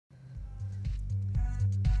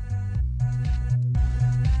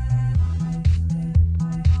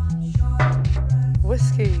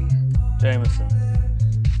whiskey? Jameson.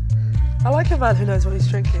 I like a man who knows what he's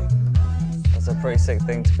drinking. That's a pretty sick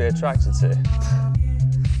thing to be attracted to.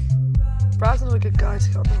 Brad's not a good guy to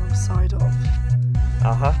get on the wrong side of.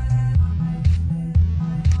 Uh-huh.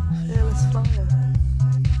 Fearless flyer.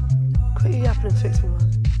 Quit your yapping and fix me one.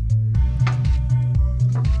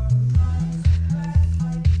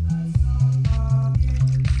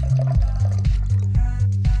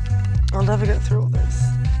 I'll never get through all this.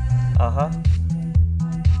 Uh-huh.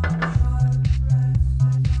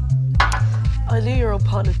 I knew your old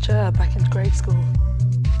partner Jer back in grade school.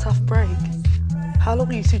 Tough break. How long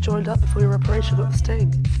were you two joined up before your operation got the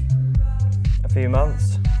sting? A few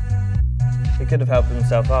months. He could have helped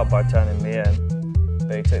himself out by turning me in,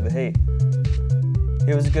 but he took the heat.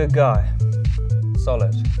 He was a good guy.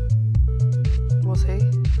 Solid. Was he?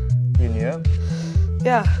 You knew him?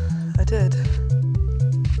 Yeah, I did.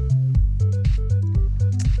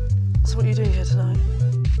 So what are you doing here tonight?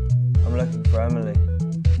 I'm looking for Emily.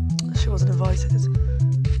 She wasn't invited.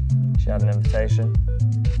 She had an invitation.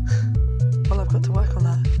 Well, I've got to work on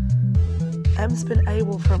that. Em's been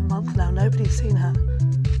AWOL for a month now. Nobody's seen her.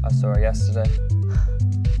 I saw her yesterday.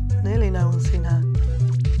 Nearly no one's seen her.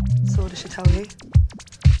 So what did she tell you?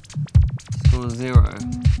 Score 0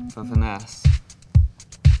 for finesse.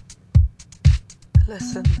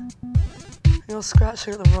 Listen, you're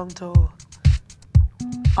scratching at the wrong door.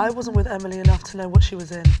 I wasn't with Emily enough to know what she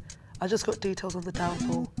was in. I just got details on the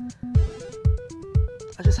downfall.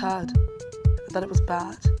 I just heard that it was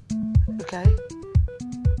bad, okay?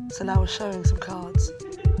 So now we're showing some cards.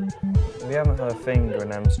 If you haven't had a finger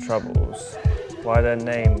in Em's troubles, why'd her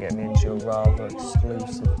name get me into your rather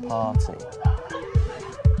exclusive party?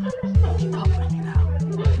 Keep up with me now.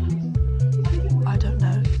 I don't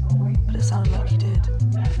know, but it sounded like you did,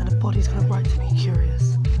 and a body's got a right to be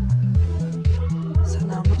curious. So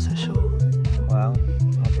now I'm not so sure. Well,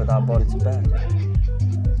 I'll put that body to bed.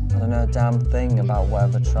 I don't know a damn thing about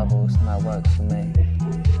whatever troubles, and that works for me.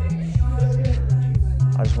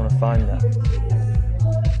 I just want to find her.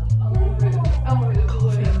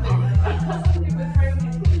 Coffee and pie.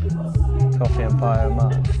 Coffee and pie, oh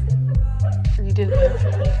my. And you didn't hear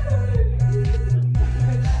from me.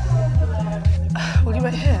 Will you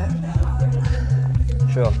wait here?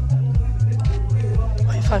 Sure.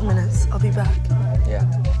 Wait 5 minutes, I'll be back.